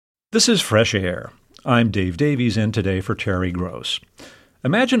This is Fresh Air. I'm Dave Davies, in today for Terry Gross.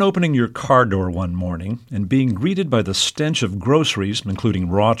 Imagine opening your car door one morning and being greeted by the stench of groceries, including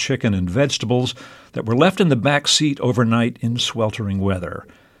raw chicken and vegetables, that were left in the back seat overnight in sweltering weather.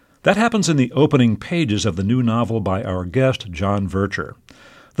 That happens in the opening pages of the new novel by our guest, John Vircher.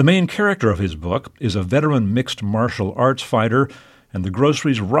 The main character of his book is a veteran mixed martial arts fighter, and the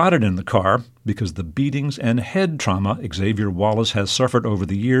groceries rotted in the car because the beatings and head trauma Xavier Wallace has suffered over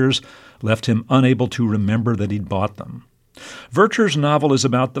the years left him unable to remember that he'd bought them. Vircher's novel is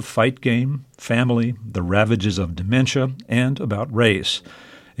about the fight game, family, the ravages of dementia, and about race.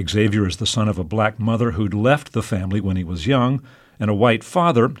 Xavier is the son of a black mother who'd left the family when he was young, and a white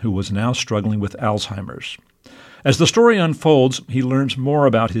father who was now struggling with Alzheimer's. As the story unfolds, he learns more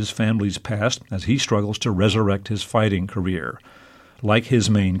about his family's past as he struggles to resurrect his fighting career. Like his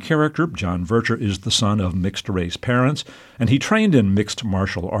main character, John Vircher is the son of mixed-race parents, and he trained in mixed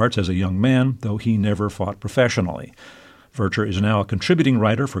martial arts as a young man, though he never fought professionally. Vircher is now a contributing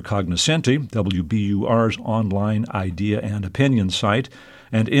writer for Cognoscenti, WBUR's online idea and opinion site,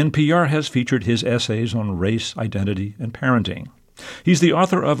 and NPR has featured his essays on race, identity, and parenting. He's the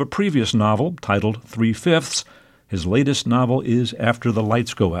author of a previous novel titled 3/5. His latest novel is After the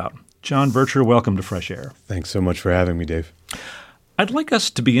Lights Go Out. John Vircher, welcome to Fresh Air. Thanks so much for having me, Dave. I'd like us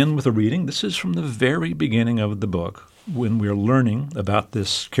to begin with a reading. This is from the very beginning of the book, when we're learning about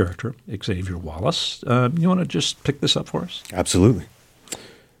this character, Xavier Wallace. You want to just pick this up for us? Absolutely.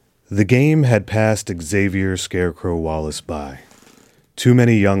 The game had passed Xavier Scarecrow Wallace by. Too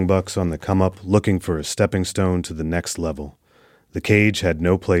many young bucks on the come-up looking for a stepping stone to the next level. The cage had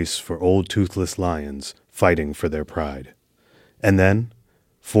no place for old toothless lions fighting for their pride. And then,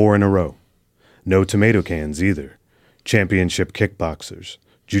 4 in a row. No tomato cans either. Championship kickboxers,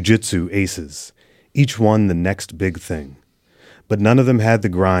 jiu-jitsu aces, each one the next big thing. But none of them had the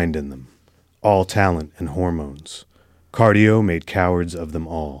grind in them, all talent and hormones. Cardio made cowards of them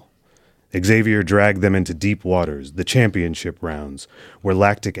all. Xavier dragged them into deep waters, the championship rounds, where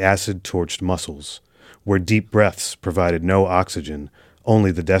lactic acid torched muscles, where deep breaths provided no oxygen,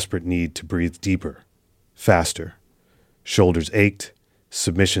 only the desperate need to breathe deeper, faster. Shoulders ached,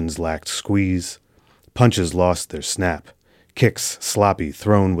 submissions lacked squeeze, punches lost their snap, kicks sloppy,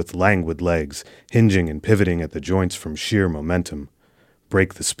 thrown with languid legs, hinging and pivoting at the joints from sheer momentum.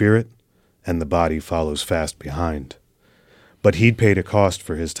 Break the spirit, and the body follows fast behind. But he'd paid a cost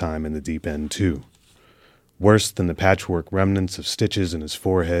for his time in the deep end, too. Worse than the patchwork remnants of stitches in his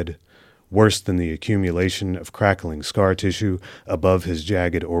forehead, worse than the accumulation of crackling scar tissue above his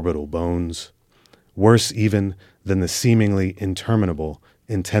jagged orbital bones, worse even than the seemingly interminable,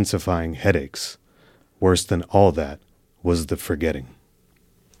 intensifying headaches. Worse than all that was the forgetting.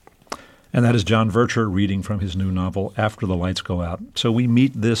 And that is John Vircher reading from his new novel, After the Lights Go Out. So we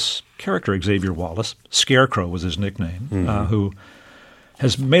meet this character, Xavier Wallace, Scarecrow was his nickname, who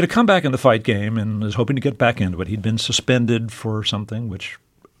has made a comeback in the fight game and is hoping to get back into it. He'd been suspended for something which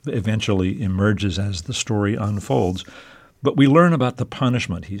eventually emerges as the story unfolds. But we learn about the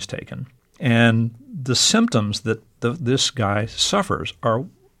punishment he's taken. And the symptoms that this guy suffers are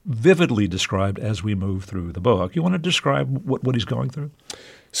vividly described as we move through the book. You want to describe what he's going through?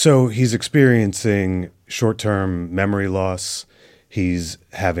 So he's experiencing short-term memory loss. He's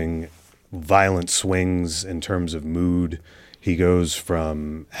having violent swings in terms of mood. He goes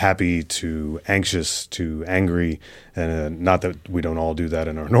from happy to anxious to angry. And not that we don't all do that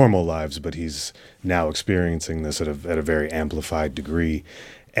in our normal lives, but he's now experiencing this at a very amplified degree.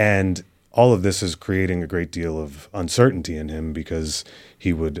 And all of this is creating a great deal of uncertainty in him because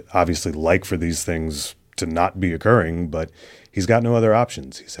he would obviously like for these things to not be occurring, but he's got no other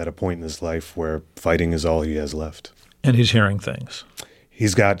options. He's at a point in his life where fighting is all he has left. And he's hearing things.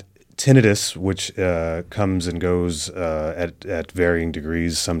 He's got tinnitus, which comes and goes at varying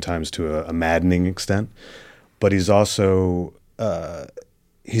degrees, sometimes to a maddening extent. But he's also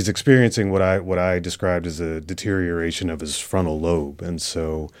he's experiencing what I described as a deterioration of his frontal lobe, and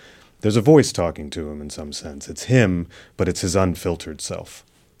so there's a voice talking to him in some sense. It's him, but it's his unfiltered self.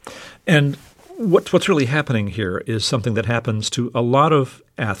 And what's really happening here is something that happens to a lot of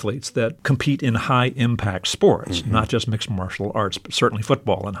athletes that compete in high-impact sports, not just mixed martial arts, but certainly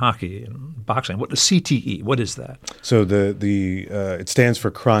football and hockey and boxing. What is CTE? What is that? So it stands for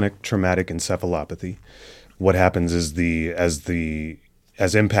chronic traumatic encephalopathy. What happens is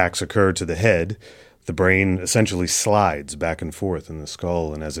as impacts occur to the head, the brain essentially slides back and forth in the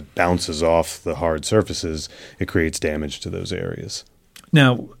skull, and as it bounces off the hard surfaces, it creates damage to those areas.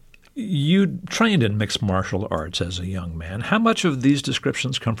 Now, you trained in mixed martial arts as a young man. How much of these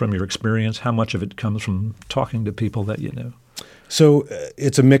descriptions come from your experience? How much of it comes from talking to people that you knew? So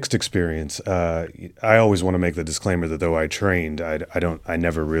it's a mixed experience. I always want to make the disclaimer that though I trained, I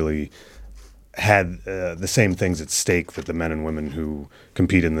never really had the same things at stake that the men and women who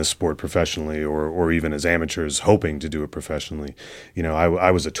compete in this sport professionally or even as amateurs hoping to do it professionally.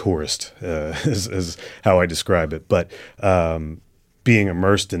 I was a tourist, is how I describe it. But being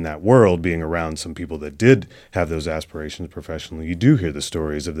immersed in that world, being around some people that did have those aspirations professionally, you do hear the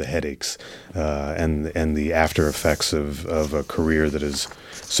stories of the headaches and the after effects of a career that is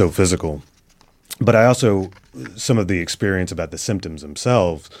so physical. But I also, some of the experience about the symptoms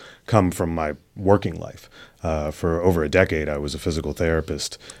themselves come from my working life. For over a decade, I was a physical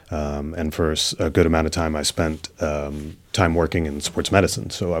therapist, and for a good amount of time, I spent time working in sports medicine.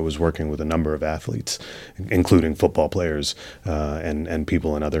 So I was working with a number of athletes, including football players and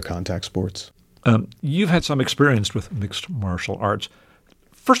people in other contact sports. You've had some experience with mixed martial arts.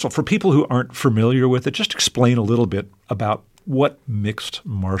 First of all, for people who aren't familiar with it, just explain a little bit about what mixed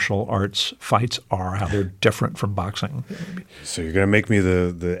martial arts fights are, how they're different from boxing. So you're going to make me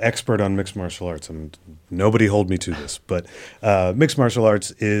the expert on mixed martial arts. Nobody hold me to this, but mixed martial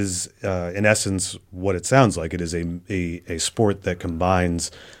arts is, in essence, what it sounds like. It is a sport that combines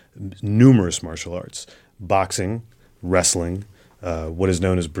numerous martial arts: boxing, wrestling, what is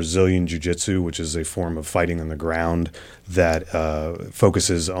known as Brazilian Jiu-Jitsu, which is a form of fighting on the ground that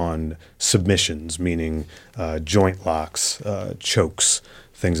focuses on submissions, meaning joint locks, chokes,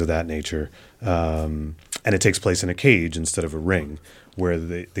 things of that nature. And it takes place in a cage instead of a ring, where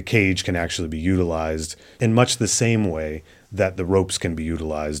the cage can actually be utilized in much the same way that the ropes can be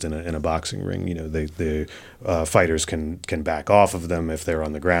utilized in a boxing ring. The fighters can back off of them if they're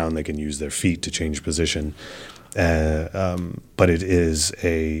on the ground. They can use their feet to change position. But it is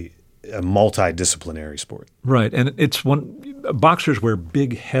a multidisciplinary sport. Right. And it's boxers wear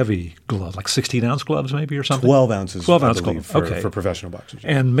big, heavy gloves, like 16-ounce gloves maybe or something? 12 ounces, 12-ounce gloves for professional boxers.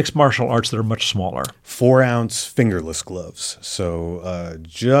 And mixed martial arts that are much smaller. 4-ounce fingerless gloves. So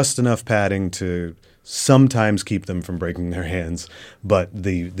just enough padding to sometimes keep them from breaking their hands, but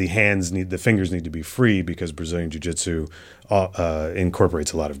the fingers need to be free because Brazilian Jiu-Jitsu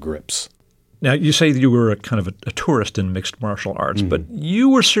incorporates a lot of grips. Now, you say that you were a kind of a tourist in mixed martial arts, but you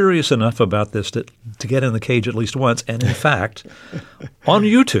were serious enough about this to get in the cage at least once. And in fact, on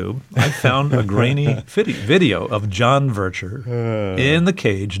YouTube, I found a grainy video of John Vircher in the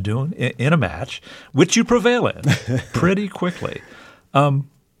cage in a match, which you prevail in pretty quickly.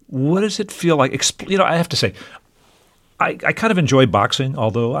 What does it feel like? I have to say, I kind of enjoy boxing,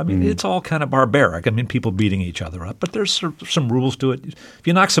 although, it's all kind of barbaric. People beating each other up, but there's some rules to it. If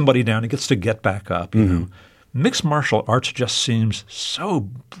you knock somebody down, he gets to get back up. You know? Mixed martial arts just seems so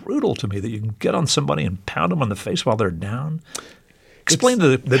brutal to me that you can get on somebody and pound them on the face while they're down. Explain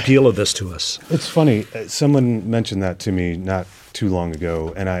the appeal of this to us. It's funny. Someone mentioned that to me not too long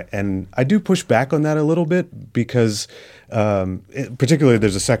ago, and I do push back on that a little bit because particularly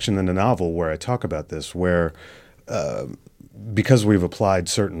there's a section in the novel where I talk about this where because we've applied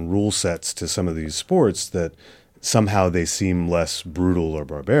certain rule sets to some of these sports that somehow they seem less brutal or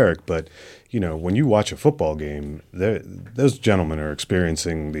barbaric. But, when you watch a football game, those gentlemen are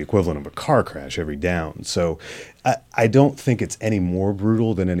experiencing the equivalent of a car crash every down. So I don't think it's any more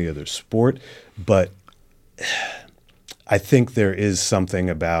brutal than any other sport, but I think there is something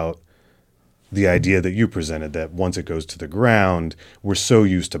about the idea that you presented that once it goes to the ground, we're so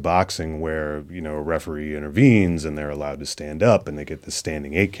used to boxing where, a referee intervenes and they're allowed to stand up and they get the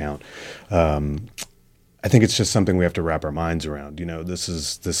standing 8 count. I think it's just something we have to wrap our minds around.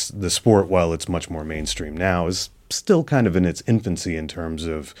 The sport, while it's much more mainstream now, is still kind of in its infancy in terms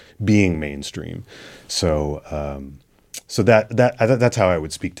of being mainstream. So that's how I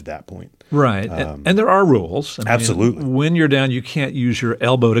would speak to that point. Right. And there are rules. Absolutely. When you're down, you can't use your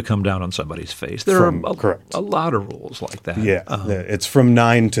elbow to come down on somebody's face. There are correct. a lot of rules like that. Yeah. It's from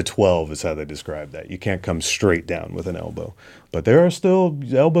 9 to 12 is how they describe that. You can't come straight down with an elbow. But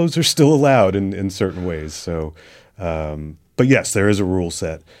elbows are still allowed in certain ways. So, but yes, there is a rule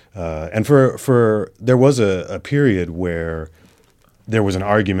set. And there was a period where there was an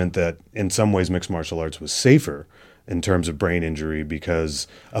argument that in some ways mixed martial arts was safer in terms of brain injury because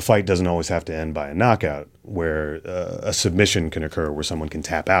a fight doesn't always have to end by a knockout, where a submission can occur where someone can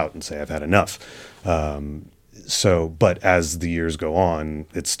tap out and say, I've had enough. But as the years go on,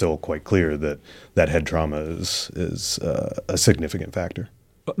 it's still quite clear that head trauma is a significant factor.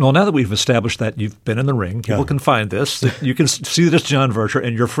 Well, now that we've established that you've been in the ring, people can find this. You can see this John Vircher,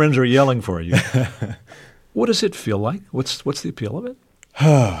 and your friends are yelling for you. What does it feel like? What's the appeal of it?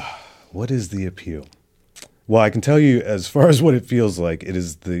 What is the appeal? Well, I can tell you, as far as what it feels like, it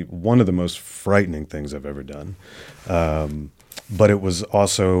is one of the most frightening things I've ever done. But it was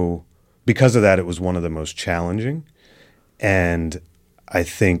also, because of that, it was one of the most challenging. And I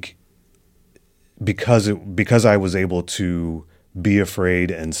think because I was able to be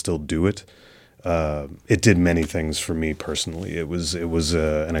afraid and still do it, it did many things for me personally. It was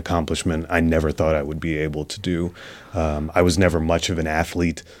an accomplishment I never thought I would be able to do. I was never much of an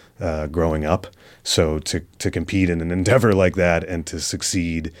athlete growing up, so to compete in an endeavor like that and to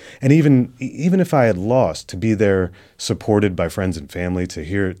succeed, and even if I had lost, to be there supported by friends and family, to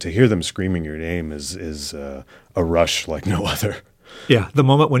hear them screaming your name is a rush like no other. Yeah, the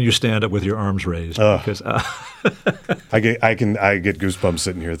moment when you stand up with your arms raised. Because, I get goosebumps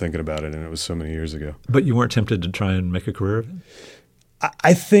sitting here thinking about it, and it was so many years ago. But you weren't tempted to try and make a career of it?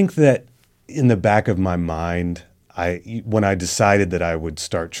 I think that in the back of my mind, when I decided that I would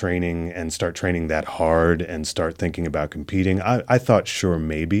start training that hard and start thinking about competing, I thought, sure,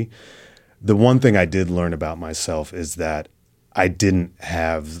 maybe. The one thing I did learn about myself is that I didn't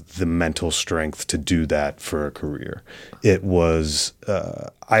have the mental strength to do that for a career. It was,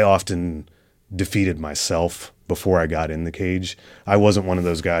 I often defeated myself before I got in the cage. I wasn't one of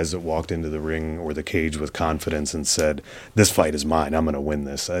those guys that walked into the ring or the cage with confidence and said, this fight is mine, I'm going to win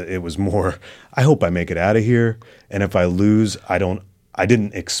this. It was more, I hope I make it out of here. And if I lose, I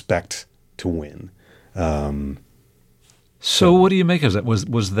didn't expect to win. So what do you make of that?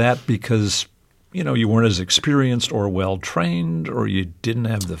 Was that because you weren't as experienced or well-trained, or you didn't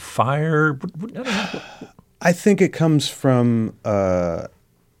have the fire? I think it comes from, one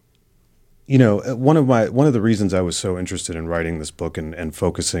of the reasons I was so interested in writing this book and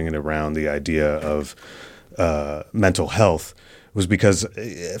focusing it around the idea of mental health was because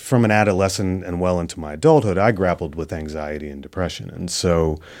from an adolescent and well into my adulthood, I grappled with anxiety and depression. And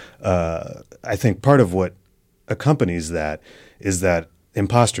so I think part of what accompanies that is that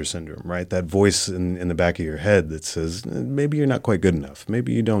imposter syndrome, right? That voice in the back of your head that says, maybe you're not quite good enough.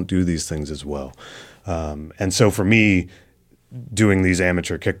 Maybe you don't do these things as well. And so for me, doing these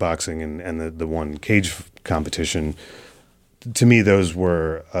amateur kickboxing and the one cage competition, to me, those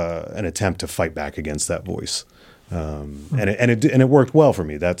were an attempt to fight back against that voice. And it worked well for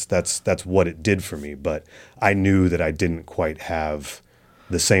me. That's what it did for me. But I knew that I didn't quite have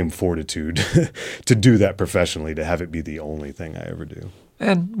the same fortitude to do that professionally, to have it be the only thing I ever do.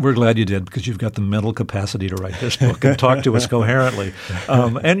 And we're glad you did, because you've got the mental capacity to write this book and talk to us coherently.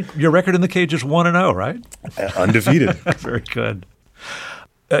 And your record in the cage is 1-0, right? Undefeated. Very good.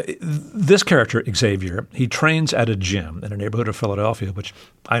 This character, Xavier, he trains at a gym in a neighborhood of Philadelphia, which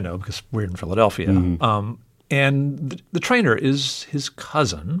I know because we're in Philadelphia. Mm-hmm. And the trainer is his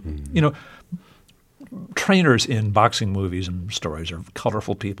cousin. Mm-hmm. Trainers in boxing movies and stories are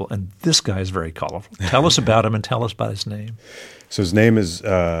colorful people, and this guy is very colorful. Tell us about him and tell us about his name. So his name is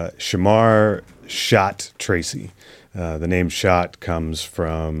Shamar Shot Tracy. The name Shot comes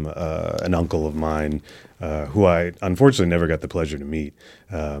from an uncle of mine who I unfortunately never got the pleasure to meet.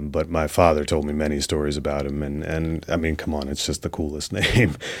 But my father told me many stories about him. And I mean, come on, it's just the coolest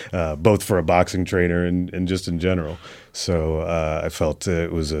name, both for a boxing trainer and just in general. So I felt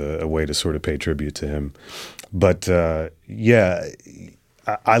it was a way to sort of pay tribute to him. But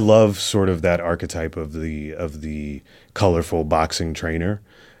I love sort of that archetype of the colorful boxing trainer.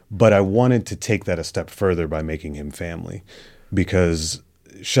 But I wanted to take that a step further by making him family, because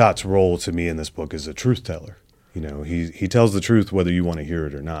Shot's role to me in this book is a truth teller. He tells the truth whether you want to hear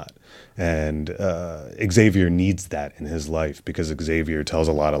it or not. And Xavier needs that in his life, because Xavier tells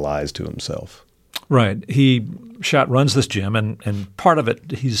a lot of lies to himself. Right. Shot runs this gym, and part of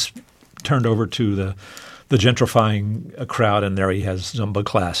it he's turned over to the gentrifying crowd, and there he has Zumba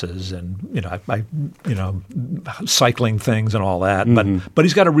classes and cycling things and all that. Mm-hmm. But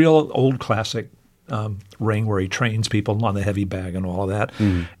he's got a real old classic ring where he trains people on the heavy bag and all of that.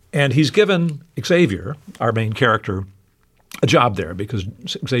 Mm-hmm. And he's given Xavier, our main character, a job there because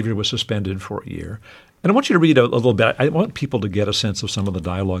Xavier was suspended for a year. And I want you to read a little bit. I want people to get a sense of some of the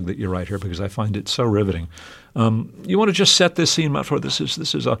dialogue that you write here, because I find it so riveting. You want to just set this scene up for this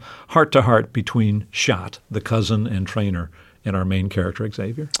is a heart-to-heart between Shot, the cousin and trainer, and our main character,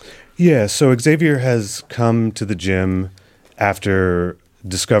 Xavier. Yeah, so Xavier has come to the gym after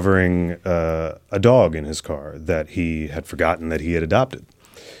discovering a dog in his car that he had forgotten that he had adopted.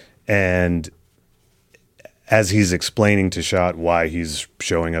 And as he's explaining to Shot why he's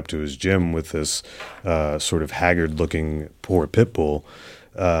showing up to his gym with this sort of haggard-looking poor pit bull,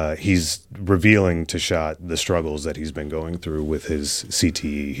 he's revealing to Shot the struggles that he's been going through with his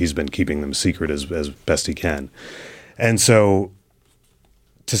CTE. He's been keeping them secret as best he can. And so,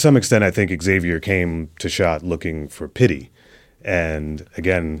 to some extent, I think Xavier came to Shot looking for pity. And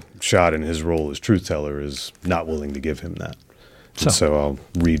again, Shot in his role as truth teller is not willing to give him that. So I'll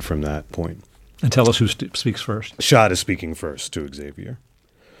read from that point. And tell us who speaks first. Shad is speaking first to Xavier.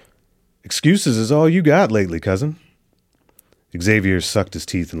 Excuses is all you got lately, cousin. Xavier sucked his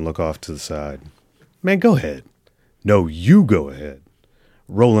teeth and looked off to the side. Man, go ahead. No, you go ahead.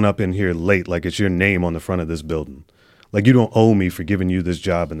 Rolling up in here late like it's your name on the front of this building. Like you don't owe me for giving you this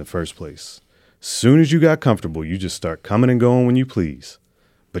job in the first place. Soon as you got comfortable, you just start coming and going when you please.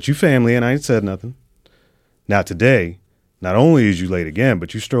 But you family and I ain't said nothing. Now today, not only is you late again,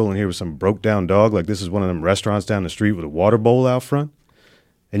 but you strolling here with some broke down dog like this is one of them restaurants down the street with a water bowl out front.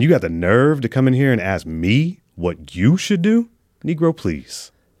 And you got the nerve to come in here and ask me what you should do? Negro,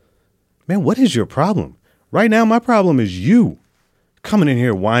 please. Man, what is your problem? Right now, my problem is you. Coming in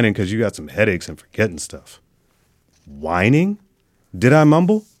here whining because you got some headaches and forgetting stuff. Whining? Did I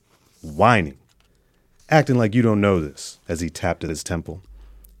mumble? Whining. Acting like you don't know this, as he tapped at his temple,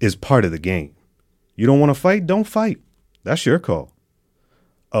 is part of the game. You don't want to fight? Don't fight. That's your call.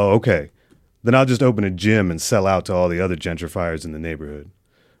 Oh, okay. Then I'll just open a gym and sell out to all the other gentrifiers in the neighborhood.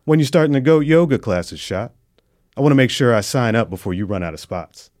 When you starting to go yoga classes, Shot? I want to make sure I sign up before you run out of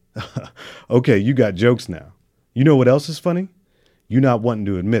spots. Okay, you got jokes now. You know what else is funny? You not wanting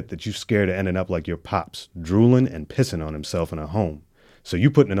to admit that you scared of ending up like your pops, drooling and pissing on himself in a home. So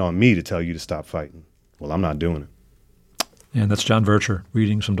you putting it on me to tell you to stop fighting. Well, I'm not doing it. And that's John Vercher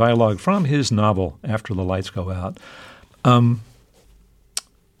reading some dialogue from his novel, After the Lights Go Out.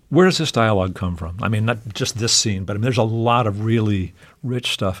 Where does this dialogue come from? I mean, not just this scene, but I mean, there's a lot of really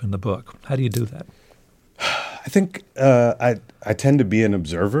rich stuff in the book. How do you do that? I think I tend to be an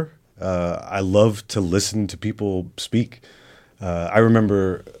observer. I love to listen to people speak. I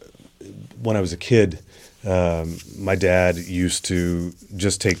remember when I was a kid, my dad used to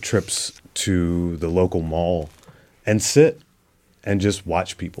just take trips to the local mall and sit and just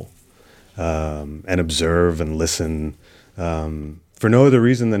watch people and observe and listen for no other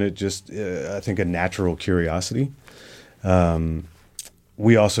reason than it just, I think, a natural curiosity.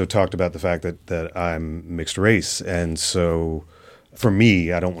 We also talked about the fact that I'm mixed race. And so for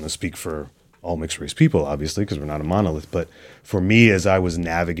me, I don't want to speak for all mixed race people, obviously, because we're not a monolith. But for me, as I was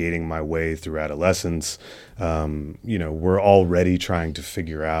navigating my way through adolescence, we're already trying to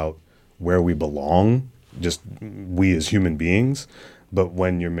figure out where we belong, just we as human beings. But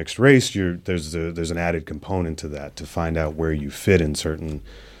when you're mixed race, there's an added component to that to find out where you fit in certain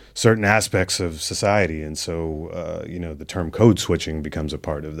aspects of society. And so, the term code switching becomes a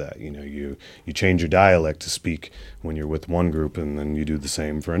part of that. You change your dialect to speak when you're with one group, and then you do the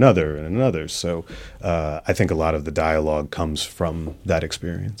same for another and another. So I think a lot of the dialogue comes from that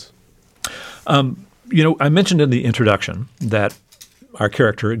experience. I mentioned in the introduction that our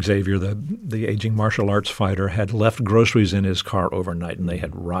character, Xavier, the aging martial arts fighter, had left groceries in his car overnight, and they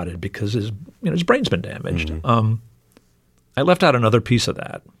had rotted because his brain's been damaged. Mm-hmm. I left out another piece of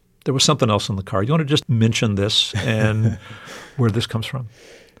that. There was something else in the car. You want to just mention this and where this comes from?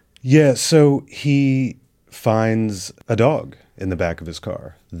 Yeah, so he finds a dog in the back of his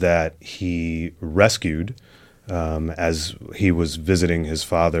car that he rescued as he was visiting his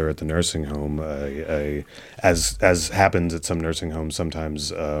father at the nursing home. As happens at some nursing homes,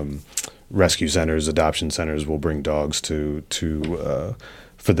 sometimes rescue centers, adoption centers will bring dogs for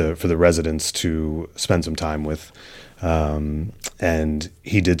the residents to spend some time with. And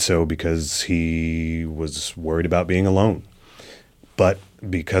he did so because he was worried about being alone. But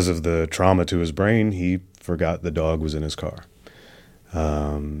because of the trauma to his brain, he forgot the dog was in his car.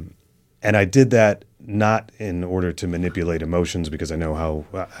 And I did that not in order to manipulate emotions, because I know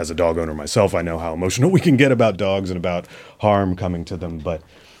how, as a dog owner myself, I know how emotional we can get about dogs and about harm coming to them. But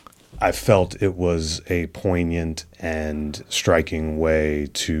I felt it was a poignant and striking way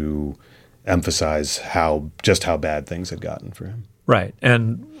to emphasize how bad things had gotten for him. Right.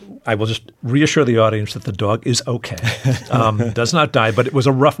 And I will just reassure the audience that the dog is okay. Does not die, but it was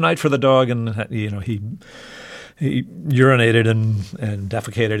a rough night for the dog, and he urinated and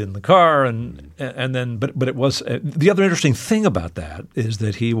defecated in the car, and then but it was the other interesting thing about that is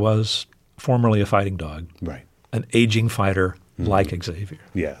that he was formerly a fighting dog, right? An aging fighter like Xavier.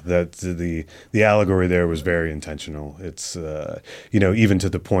 Yeah, that's the allegory there was very intentional. It's even to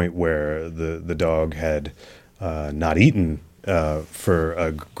the point where the dog had not eaten for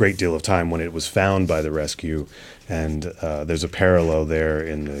a great deal of time when it was found by the rescue. And there's a parallel there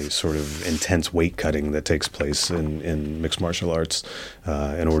in the sort of intense weight cutting that takes place in mixed martial arts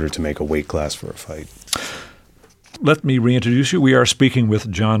in order to make a weight class for a fight. Let me reintroduce you. We are speaking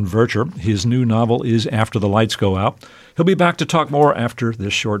with John Vercher. His new novel is After the Lights Go Out. He'll be back to talk more after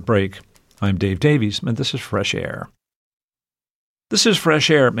this short break. I'm Dave Davies, and this is Fresh Air. This is Fresh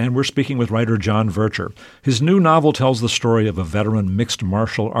Air, and we're speaking with writer John Vircher. His new novel tells the story of a veteran mixed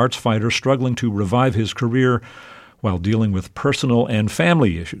martial arts fighter struggling to revive his career while dealing with personal and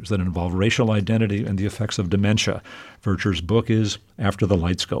family issues that involve racial identity and the effects of dementia. Vircher's book is After the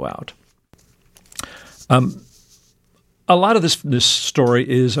Lights Go Out. A lot of this story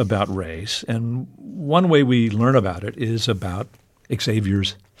is about race, and one way we learn about it is about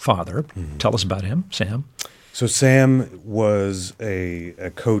Xavier's father. Mm-hmm. Tell us about him, Sam. So Sam was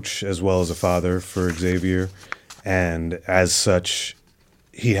a coach as well as a father for Xavier, and as such,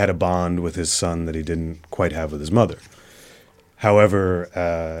 he had a bond with his son that he didn't quite have with his mother. However,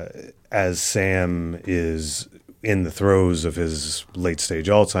 as Sam is in the throes of his late-stage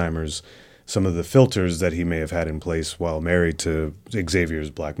Alzheimer's, some of the filters that he may have had in place while married to Xavier's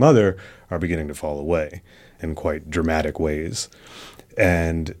black mother are beginning to fall away in quite dramatic ways.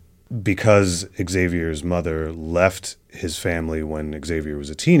 And because Xavier's mother left his family when Xavier was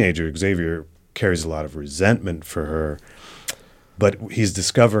a teenager, Xavier carries a lot of resentment for her. But he's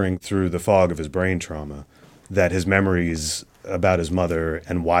discovering through the fog of his brain trauma that his memories about his mother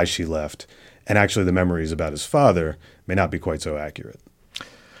and why she left, and actually the memories about his father, may not be quite so accurate.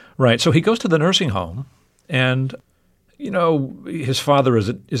 Right. So he goes to the nursing home, and his father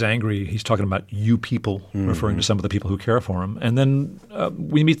is angry. He's talking about you people, mm-hmm. referring to some of the people who care for him. And then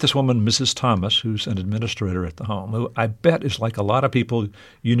we meet this woman, Mrs. Thomas, who's an administrator at the home, who I bet is like a lot of people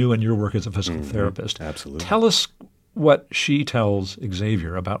you knew in your work as a physical mm-hmm. therapist. Absolutely. Tell us what she tells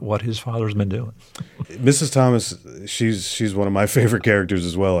Xavier about what his father's been doing. Mrs. Thomas, she's one of my favorite characters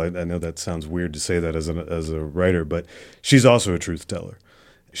as well. I know that sounds weird to say that as a writer, but she's also a truth teller.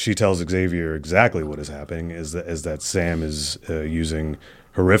 She tells Xavier exactly what is happening, is that Sam is using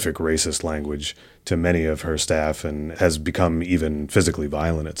horrific racist language to many of her staff and has become even physically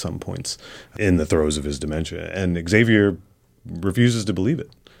violent at some points in the throes of his dementia. And Xavier refuses to believe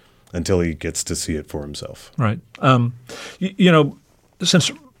it until he gets to see it for himself. Right.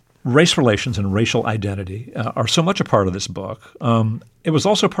 Since race relations and racial identity are so much a part of this book, it was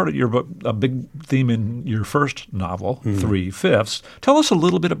also part of your book, a big theme in your first novel, mm-hmm. 3/5. Tell us a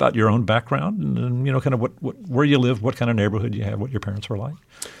little bit about your own background and kind of where you live, what kind of neighborhood you had, what your parents were like.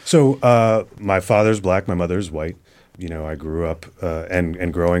 So my father's black, my mother's white. I grew up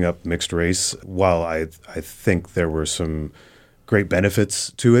and growing up mixed race. While I think there were some great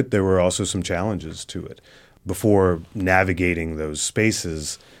benefits to it, there were also some challenges to it. Before navigating those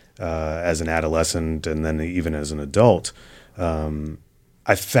spaces as an adolescent and then even as an adult,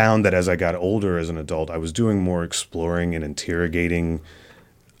 I found that as I got older as an adult, I was doing more exploring and interrogating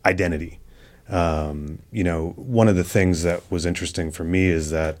identity. One of the things that was interesting for me is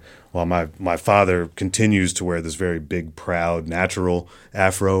that while my father continues to wear this very big, proud, natural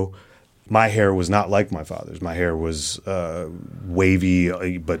afro, my hair was not like my father's. My hair was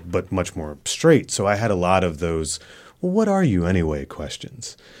wavy, but much more straight. So I had a lot of those, well, what are you anyway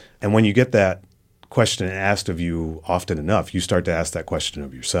questions. And when you get that question asked of you often enough, you start to ask that question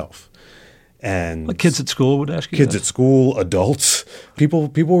of yourself. And like kids at school would ask you kids that? At school, adults, people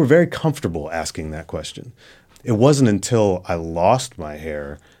were very comfortable asking that question. It wasn't until I lost my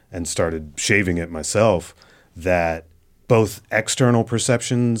hair and started shaving it myself that both external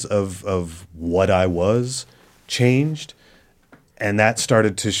perceptions of what I was changed, and that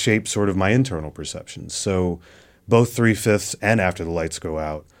started to shape sort of my internal perceptions. So both 3/5 and After the Lights Go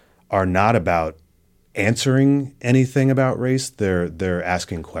Out are not about answering anything about race. They're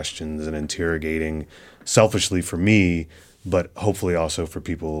asking questions and interrogating, selfishly for me, but hopefully also for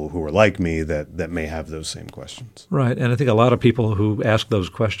people who are like me that may have those same questions. Right, and I think a lot of people who ask those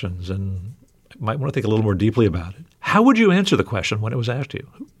questions and might want to think a little more deeply about it. How would you answer the question when it was asked you?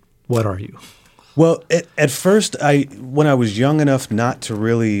 What are you? Well, at first, when I was young enough not to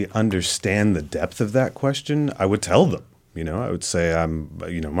really understand the depth of that question, I would tell them. I would say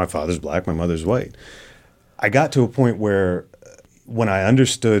my father's black, my mother's white. I got to a point where when I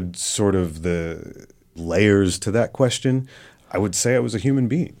understood sort of the layers to that question, I would say I was a human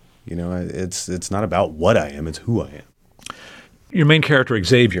being. It's not about what I am, it's who I am. Your main character,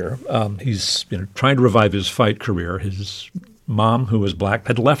 Xavier, he's trying to revive his fight career. His mom, who was black,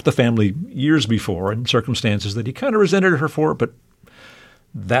 had left the family years before in circumstances that he kind of resented her for, but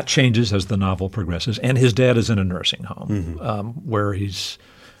that changes as the novel progresses. And his dad is in a nursing home mm-hmm. Where he's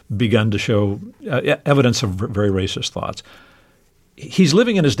begun to show evidence of very racist thoughts. He's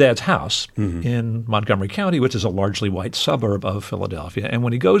living in his dad's house mm-hmm. in Montgomery County, which is a largely white suburb of Philadelphia. And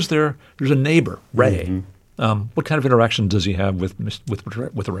when he goes there, there's a neighbor, Ray. Mm-hmm. What kind of interaction does he have with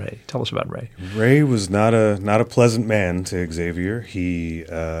Ray? Tell us about Ray. Ray was not a pleasant man to Xavier. He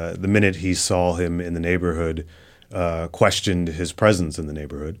the minute he saw him in the neighborhood, questioned his presence in the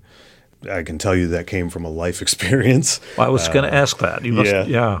neighborhood. I can tell you that came from a life experience. Well, I was going to ask that. You must,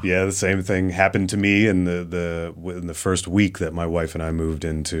 yeah. The same thing happened to me in the first week that my wife and I moved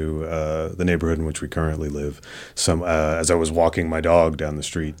into the neighborhood in which we currently live. As I was walking my dog down the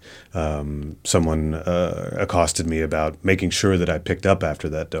street, someone accosted me about making sure that I picked up after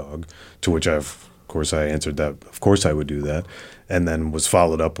that dog. To which of course I answered that of course I would do that, and then was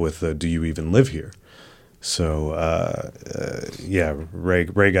followed up with, "Do you even live here?" So,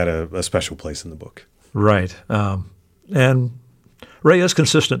 Ray got a special place in the book. Right. And Ray is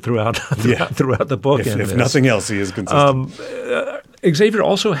consistent throughout the book. If nothing else, he is consistent. Xavier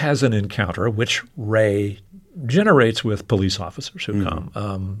also has an encounter, which Ray generates with police officers who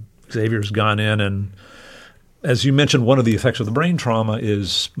come. Xavier's gone in, and as you mentioned, one of the effects of the brain trauma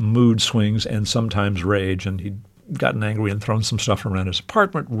is mood swings and sometimes rage, and he'd gotten angry and thrown some stuff around his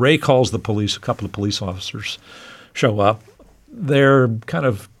apartment. Ray calls the police. A couple of police officers show up. They're kind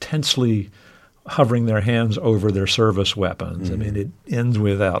of tensely hovering their hands over their service weapons. I mean, it ends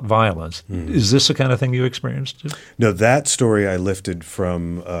without violence. Is this the kind of thing you experienced too? No, that story I lifted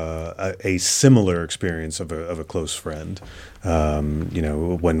from a similar experience of a close friend.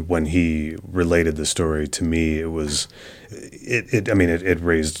 When he related the story to me, it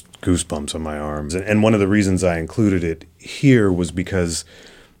raised goosebumps on my arms. And one of the reasons I included it here was because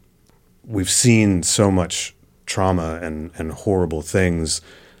we've seen so much trauma and horrible things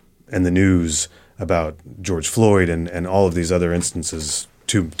in the news about George Floyd and all of these other instances,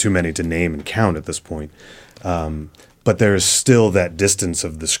 too many to name and count at this point. But there's still that distance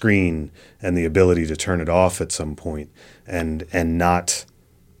of the screen and the ability to turn it off at some point and not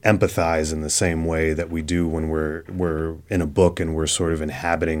empathize in the same way that we do when we're in a book and we're sort of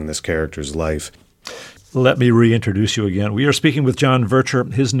inhabiting this character's life. Let me reintroduce you again. We are speaking with John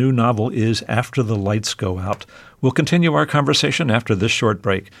Vercher. His new novel is After the Lights Go Out. We'll continue our conversation after this short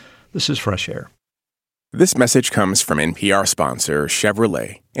break. This is Fresh Air. This message comes from NPR sponsor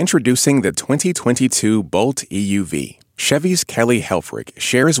Chevrolet, introducing the 2022 Bolt EUV. Chevy's Kelly Helfrich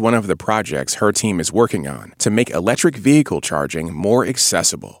shares one of the projects her team is working on to make electric vehicle charging more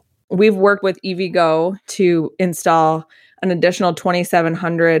accessible. We've worked with EVgo to install an additional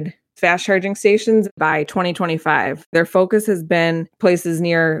 2,700 fast charging stations by 2025. Their focus has been places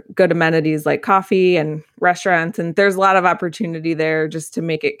near good amenities like coffee and restaurants, and there's a lot of opportunity there just to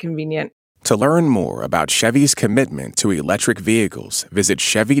make it convenient. To learn more about Chevy's commitment to electric vehicles, visit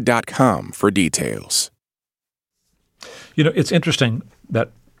Chevy.com for details. You know, it's interesting that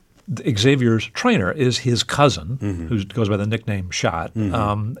Xavier's trainer is his cousin, who goes by the nickname Shot.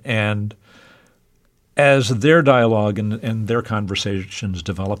 And as their dialogue and their conversations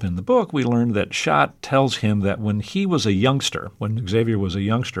develop in the book, we learn that Shot tells him that when he was a youngster, when Xavier was a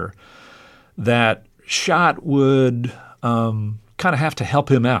youngster, that Shot would kind of have to help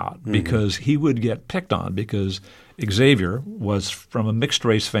him out because he would get picked on because Xavier was from a mixed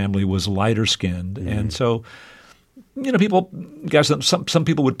race family, was lighter skinned. And so, you know, some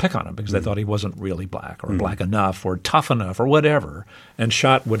people would pick on him because they thought he wasn't really black or black enough or tough enough or whatever. And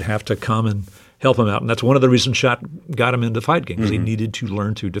Shot would have to come and help him out. And that's one of the reasons Shot got him into Fight Game, because he needed to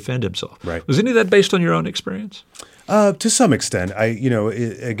learn to defend himself. Right. Was any of that based on your own experience? To some extent.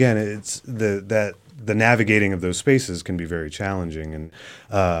 It's the navigating of those spaces can be very challenging. And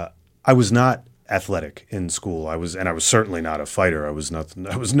I was not athletic in school. I was certainly not a fighter. I was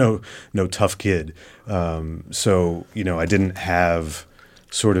no tough kid. So, you know, I didn't have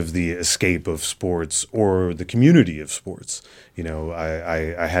sort of the escape of sports or the community of sports. You know,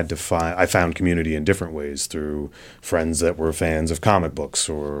 I found community in different ways through friends that were fans of comic books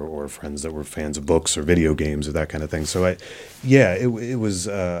or friends that were fans of books or video games or that kind of thing. So it was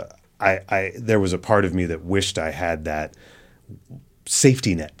there was a part of me that wished I had that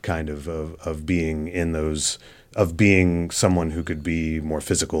safety net kind of being in those, of being someone who could be more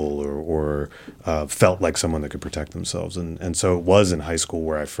physical or felt like someone that could protect themselves. And so it was in high school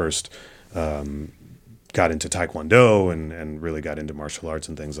where I first got into Taekwondo and really got into martial arts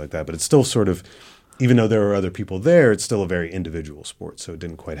and things like that. But it's still sort of, even though there were other people there, it's still a very individual sport. So it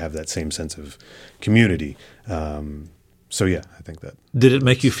didn't quite have that same sense of community. So yeah, I think that. Did it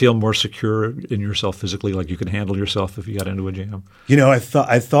make you feel more secure in yourself physically, like you could handle yourself if you got into a jam? You know, I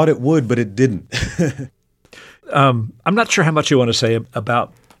thought it would, but it didn't. I'm not sure how much you want to say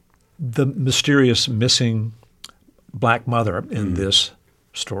about the mysterious missing black mother in this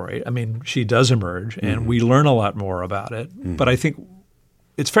story. I mean, she does emerge, and we learn a lot more about it. But I think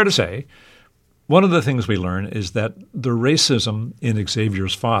it's fair to say one of the things we learn is that the racism in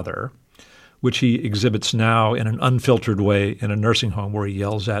Xavier's father, which he exhibits now in an unfiltered way in a nursing home where he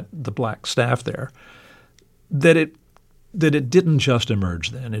yells at the black staff there, that it didn't just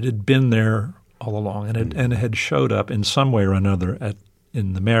emerge then. It had been there all along, and it had showed up in some way or another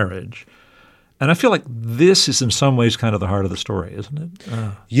in the marriage. And I feel like this is in some ways kind of the heart of the story, isn't it?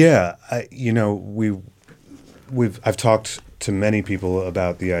 Yeah, I've talked to many people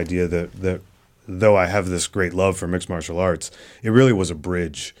about the idea that though I have this great love for mixed martial arts, it really was a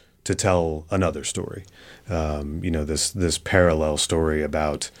bridge to tell another story. This parallel story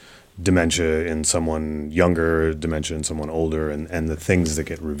about dementia in someone younger, dementia in someone older, and the things that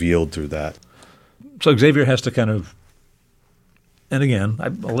get revealed through that. So Xavier has to kind of, and again,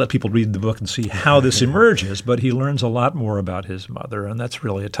 I'll let people read the book and see how this emerges, but he learns a lot more about his mother, and that's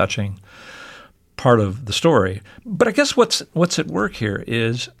really a touching part of the story. But I guess what's at work here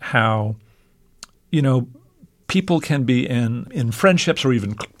is how, people can be in friendships or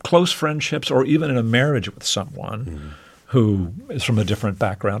even close friendships or even in a marriage with someone who is from a different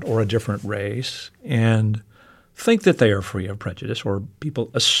background or a different race and think that they are free of prejudice, or people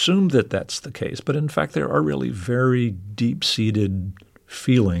assume that that's the case. But in fact, there are really very deep-seated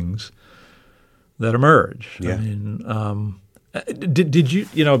feelings that emerge. Yeah. I mean, did you,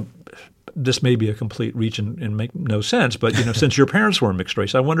 this may be a complete reach and make no sense, but, since your parents were mixed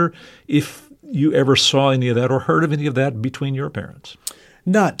race, I wonder if you ever saw any of that or heard of any of that between your parents.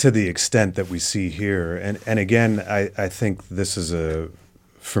 Not to the extent that we see here. And again, I think this is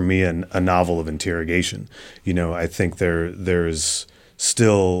for me, a novel of interrogation. I think there's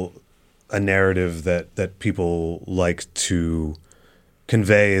still a narrative that people like to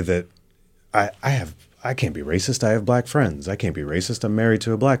convey that I can't be racist. I have black friends. I can't be racist. I'm married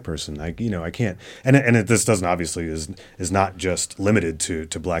to a black person. I can't. And this doesn't obviously is not just limited to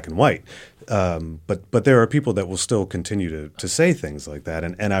black and white. But there are people that will still continue to say things like that.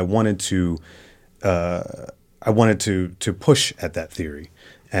 And I wanted to push at that theory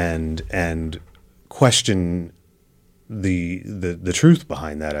and question the truth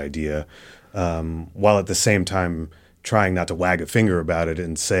behind that idea, while at the same time trying not to wag a finger about it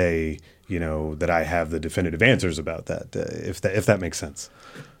and say, that I have the definitive answers about that, if that makes sense.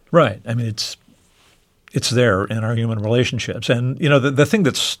 Right. I mean, it's there in our human relationships. And, the thing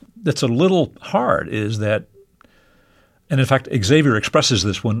that's a little hard is that, and in fact, Xavier expresses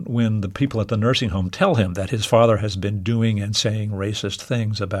this when the people at the nursing home tell him that his father has been doing and saying racist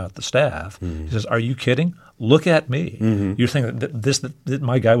things about the staff. Mm-hmm. He says, "Are you kidding? Look at me." Mm-hmm. You think that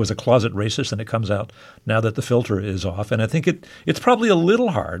my guy was a closet racist, and it comes out now that the filter is off. And I think it's probably a little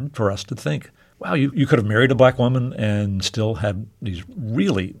hard for us to think, wow, you could have married a black woman and still had these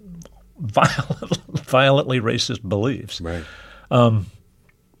really violently racist beliefs. Right.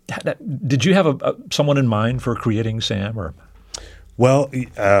 Did you have someone in mind for creating Sam? Or? Well,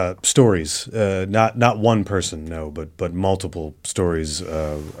 stories. Not one person, no, but multiple stories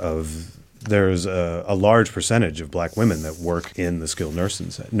of. There's a large percentage of black women that work in the skilled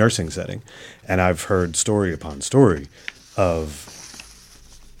nursing setting, and I've heard story upon story of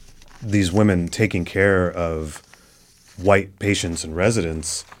these women taking care of white patients and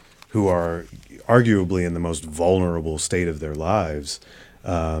residents who are arguably in the most vulnerable state of their lives,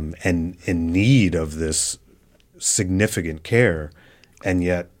 and in need of this significant care, and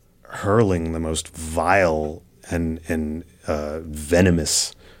yet hurling the most vile and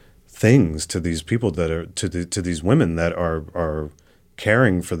venomous things to these people that are to these women that are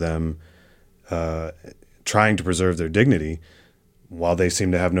caring for them, trying to preserve their dignity, while they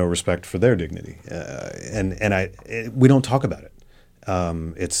seem to have no respect for their dignity, we don't talk about it.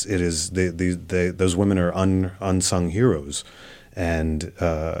 Those women are unsung heroes, and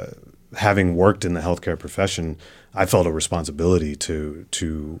having worked in the healthcare profession, I felt a responsibility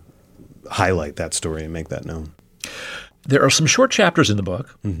to highlight that story and make that known. There are some short chapters in the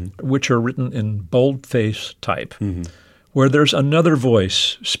book, which are written in boldface type, where there's another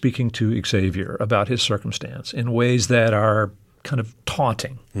voice speaking to Xavier about his circumstance in ways that are kind of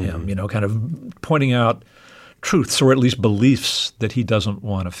taunting him, kind of pointing out truths or at least beliefs that he doesn't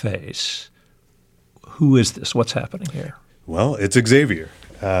want to face. Who is this? What's happening here? Well, it's Xavier.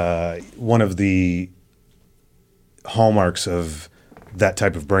 One of the hallmarks of that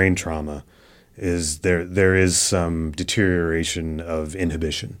type of brain trauma is there is some deterioration of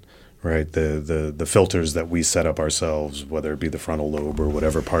inhibition, right? The filters that we set up ourselves, whether it be the frontal lobe or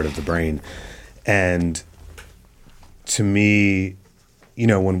whatever part of the brain. And to me,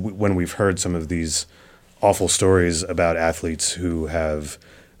 when we've heard some of these awful stories about athletes who have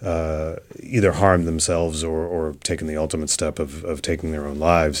either harmed themselves or taken the ultimate step of taking their own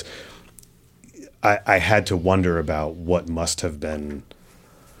lives, I had to wonder about what must have been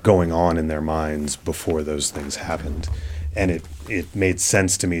going on in their minds before those things happened. And it made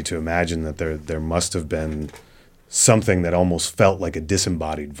sense to me to imagine that there must have been something that almost felt like a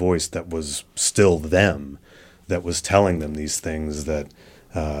disembodied voice that was still them, that was telling them these things that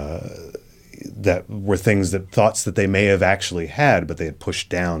were thoughts that they may have actually had, but they had pushed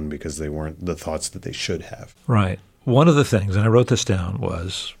down because they weren't the thoughts that they should have. Right. One of the things, and I wrote this down,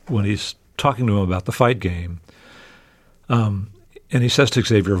 was when he's talking to him about the fight game, and he says to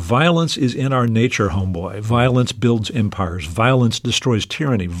Xavier, "Violence is in our nature, homeboy. Violence builds empires. Violence destroys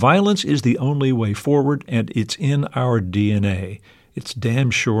tyranny. Violence is the only way forward, and it's in our DNA. It's damn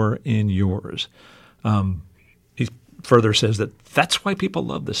sure in yours." He further says that that's why people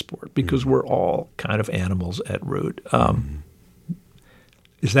love this sport, because we're all kind of animals at root.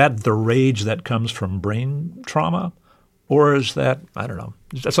 Is that the rage that comes from brain trauma? Or is that, I don't know,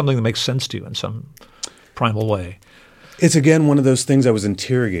 is that something that makes sense to you in some primal way? It's again one of those things I was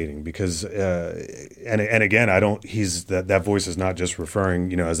interrogating because, and again, that voice is not just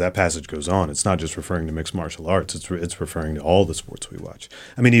referring, as that passage goes on, it's not just referring to mixed martial arts. It's referring to all the sports we watch.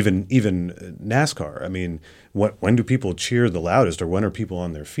 I mean, even NASCAR. I mean, when do people cheer the loudest, or when are people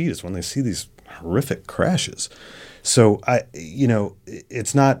on their feet? It's when they see these horrific crashes. So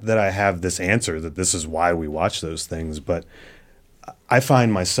it's not that I have this answer that this is why we watch those things, but I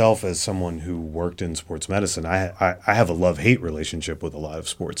find myself as someone who worked in sports medicine, I have a love-hate relationship with a lot of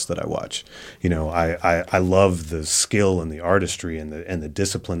sports that I watch. I love the skill and the artistry and the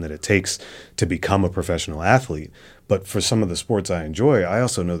discipline that it takes to become a professional athlete. But for some of the sports I enjoy, I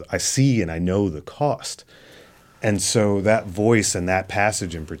also know I see and I know the cost. And so that voice and that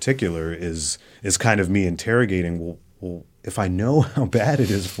passage in particular is kind of me interrogating, well, if I know how bad it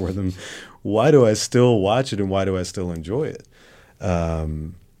is for them, why do I still watch it and why do I still enjoy it?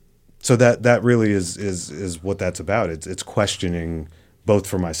 So that really is what that's about. It's questioning both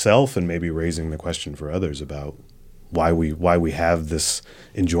for myself and maybe raising the question for others about why we have this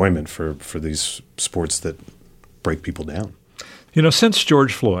enjoyment for these sports that break people down. Since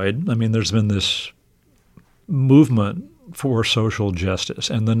George Floyd, I mean, there's been this movement for social justice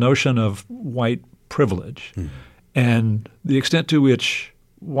and the notion of white privilege and the extent to which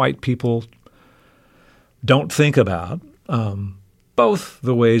white people don't think about both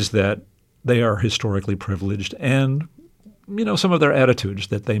the ways that they are historically privileged and, some of their attitudes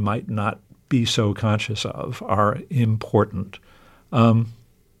that they might not be so conscious of are important.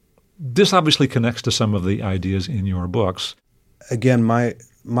 This obviously connects to some of the ideas in your books. Again,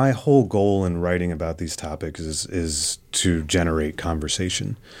 my whole goal in writing about these topics is to generate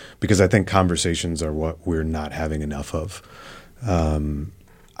conversation, because I think conversations are what we're not having enough of.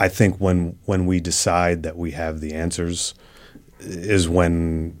 I think when we decide that we have the answers is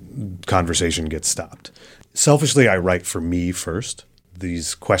when conversation gets stopped. Selfishly, I write for me first.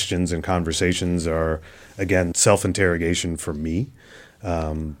 These questions and conversations are, again, self-interrogation for me.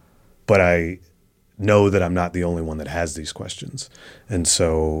 But I know that I'm not the only one that has these questions. And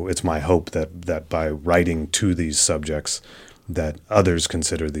so it's my hope that by writing to these subjects, that others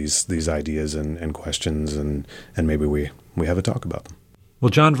consider these ideas and questions, and maybe we have a talk about them. Well,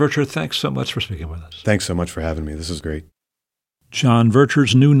 John Vircher, thanks so much for speaking with us. Thanks so much for having me. This is great. John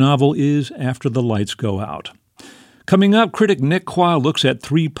Vircher's new novel is After the Lights Go Out. Coming up, critic Nick Quah looks at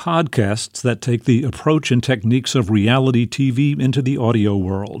 3 podcasts that take the approach and techniques of reality TV into the audio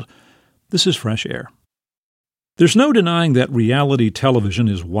world. This is Fresh Air. There's no denying that reality television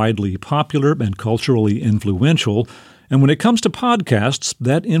is widely popular and culturally influential, and when it comes to podcasts,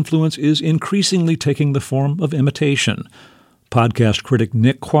 that influence is increasingly taking the form of imitation. Podcast critic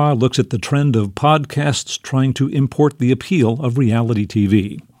Nick Quah looks at the trend of podcasts trying to import the appeal of reality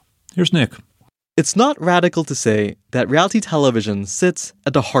TV. Here's Nick. It's not radical to say that reality television sits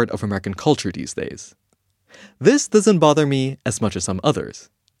at the heart of American culture these days. This doesn't bother me as much as some others.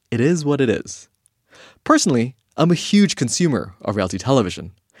 It is what it is. Personally, I'm a huge consumer of reality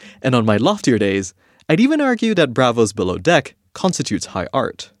television, and on my loftier days, I'd even argue that Bravo's Below Deck constitutes high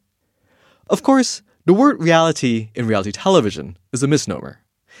art. Of course, the word reality in reality television is a misnomer.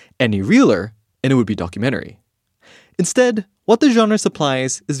 Any realer, and it would be documentary. Instead, what the genre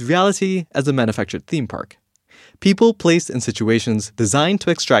supplies is reality as a manufactured theme park. People placed in situations designed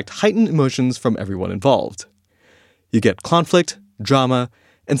to extract heightened emotions from everyone involved. You get conflict, drama,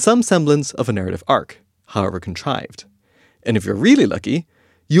 and some semblance of a narrative arc, however contrived. And if you're really lucky,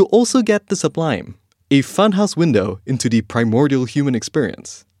 you'll also get the sublime, a funhouse window into the primordial human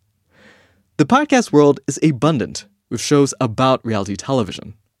experience. The podcast world is abundant with shows about reality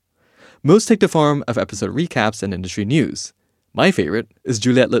television. Most take the form of episode recaps and industry news. My favorite is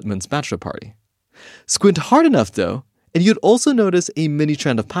Juliette Littman's Bachelor Party. Squint hard enough, though, And you'd also notice a mini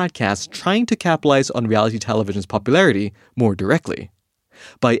trend of podcasts trying to capitalize on reality television's popularity more directly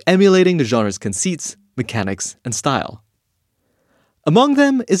by emulating the genre's conceits, mechanics, and style. Among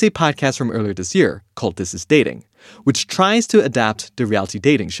them is a podcast from earlier this year called This Is Dating, which tries to adapt the reality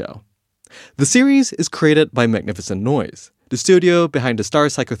dating show. The series is created by Magnificent Noise, the studio behind the star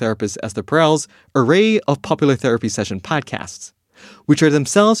psychotherapist Esther Perel's array of popular therapy session podcasts, which are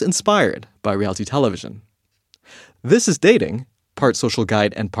themselves inspired by reality television. This Is Dating, part social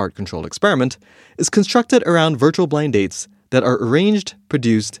guide and part controlled experiment, is constructed around virtual blind dates that are arranged,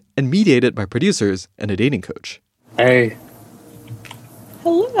 produced, and mediated by producers and a dating coach. Hey.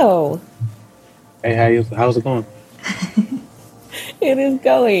 Hello. Hey, how's it going? It is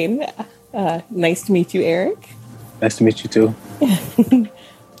going. Nice to meet you, Eric. Nice to meet you too.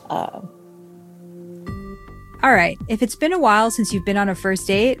 All right, if it's been a while since you've been on a first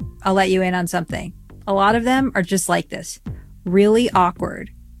date, I'll let you in on something. A lot of them are just like this. Really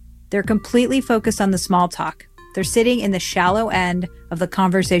awkward. They're completely focused on the small talk. They're sitting in the shallow end of the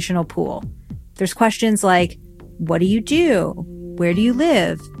conversational pool. There's questions like, what do you do? Where do you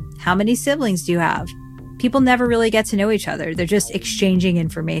live? How many siblings do you have? People never really get to know each other. They're just exchanging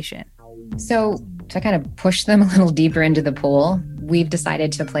information. So to kind of push them a little deeper into the pool, we've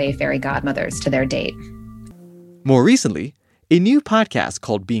decided to play fairy godmothers to their date. More recently, a new podcast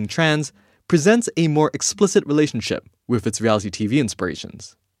called Being Trans presents a more explicit relationship with its reality TV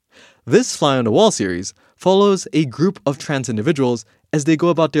inspirations. This Fly on the Wall series follows a group of trans individuals as they go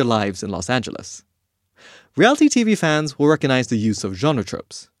about their lives in Los Angeles. Reality TV fans will recognize the use of genre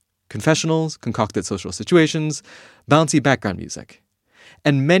tropes, confessionals, concocted social situations, bouncy background music.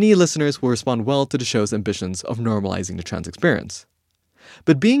 And many listeners will respond well to the show's ambitions of normalizing the trans experience.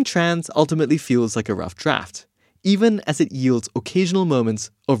 But Being Trans ultimately feels like a rough draft, even as it yields occasional moments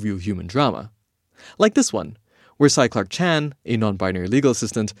of real human drama. Like this one, where Cy Clark Chan, a non-binary legal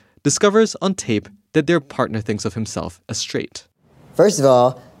assistant, discovers on tape that their partner thinks of himself as straight. First of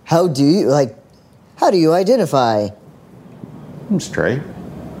all, how do you identify? I'm straight.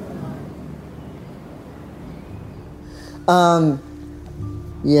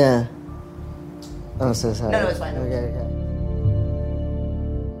 Yeah. I'm so sorry. No, it's fine. Okay.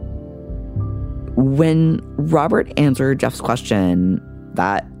 When Robert answered Jeff's question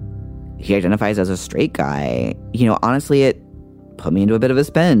that he identifies as a straight guy, honestly, it put me into a bit of a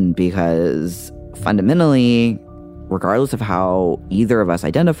spin because fundamentally, regardless of how either of us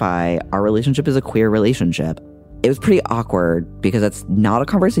identify, our relationship is a queer relationship. It was pretty awkward because it's not a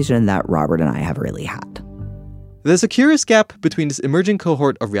conversation that Robert and I have really had. There's a curious gap between this emerging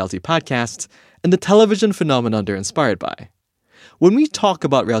cohort of reality podcasts and the television phenomenon they're inspired by. When we talk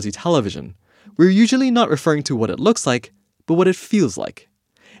about reality television, we're usually not referring to what it looks like, but what it feels like.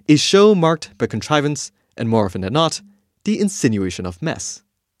 A show marked by contrivance, and more often than not, the insinuation of mess.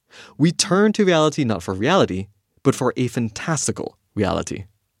 We turn to reality not for reality, but for a fantastical reality.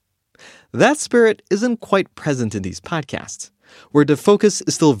 That spirit isn't quite present in these podcasts, where the focus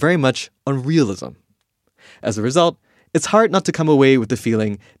is still very much on realism. As a result, it's hard not to come away with the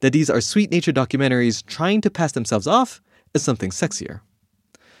feeling that these are sweet-natured documentaries trying to pass themselves off as something sexier.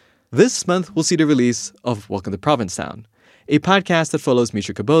 This month, we'll see the release of Welcome to Provincetown, a podcast that follows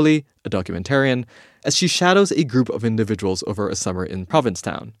Mitra Kaboli, a documentarian, as she shadows a group of individuals over a summer in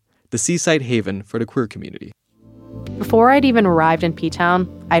Provincetown, the seaside haven for the queer community. Before I'd even arrived in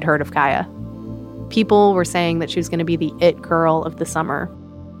P-Town, I'd heard of Kaya. People were saying that she was going to be the it girl of the summer.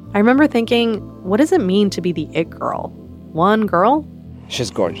 I remember thinking, what does it mean to be the it girl? One girl? She's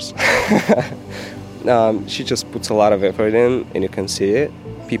gorgeous. She just puts a lot of effort in, and you can see it.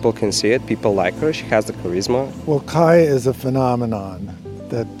 People can see it. People like her. She has the charisma. Well, Kaya is a phenomenon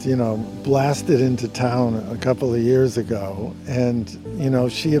that, blasted into town a couple of years ago. And,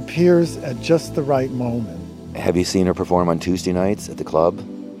 she appears at just the right moment. Have you seen her perform on Tuesday nights at the club?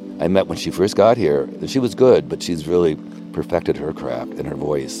 I met when she first got here. She was good, but she's really perfected her craft and her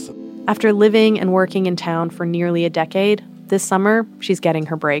voice. After living and working in town for nearly a decade, this summer, she's getting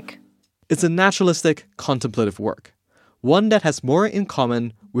her break. It's a naturalistic, contemplative work, one that has more in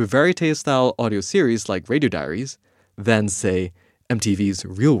common with verite-style audio series like Radio Diaries than, say, MTV's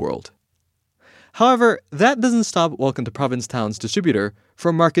Real World. However, that doesn't stop Welcome to Provincetown's distributor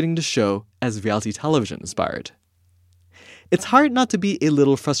from marketing the show as reality television inspired. It's hard not to be a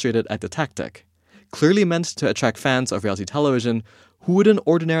little frustrated at the tactic, clearly meant to attract fans of reality television who wouldn't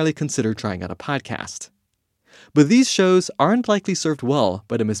ordinarily consider trying out a podcast. But these shows aren't likely served well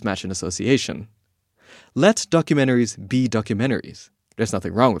by the mismatch in association. Let documentaries be documentaries. There's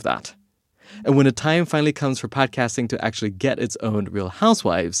nothing wrong with that. And when the time finally comes for podcasting to actually get its own Real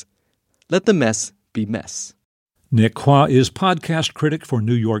Housewives, let the mess be mess. Nick Qua is podcast critic for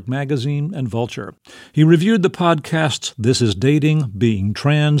New York Magazine and Vulture. He reviewed the podcasts This Is Dating, Being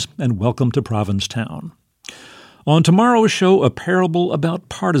Trans, and Welcome to Provincetown. On tomorrow's show, a parable about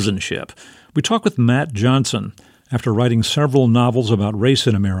partisanship. We talk with Matt Johnson. After writing several novels about race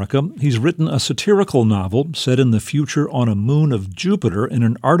in America, he's written a satirical novel set in the future on a moon of Jupiter in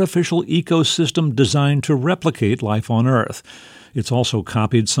an artificial ecosystem designed to replicate life on Earth. It's also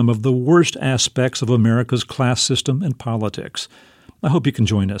copied some of the worst aspects of America's class system and politics. I hope you can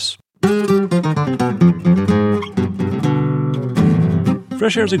join us.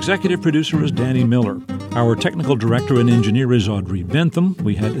 Fresh Air's executive producer is Danny Miller. Our technical director and engineer is Audrey Bentham.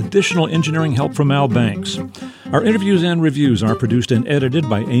 We had additional engineering help from Al Banks. Our interviews and reviews are produced and edited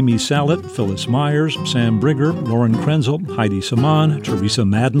by Amy Sallet, Phyllis Myers, Sam Brigger, Lauren Krenzel, Heidi Saman, Teresa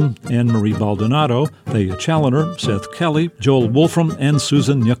Madden, Anne-Marie Baldonado, Thea Challoner, Seth Kelly, Joel Wolfram, and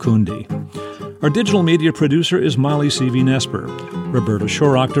Susan Nyakundi. Our digital media producer is Molly C.V. Nesper. Roberta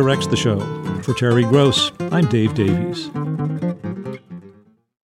Shorrock directs the show. For Terry Gross, I'm Dave Davies.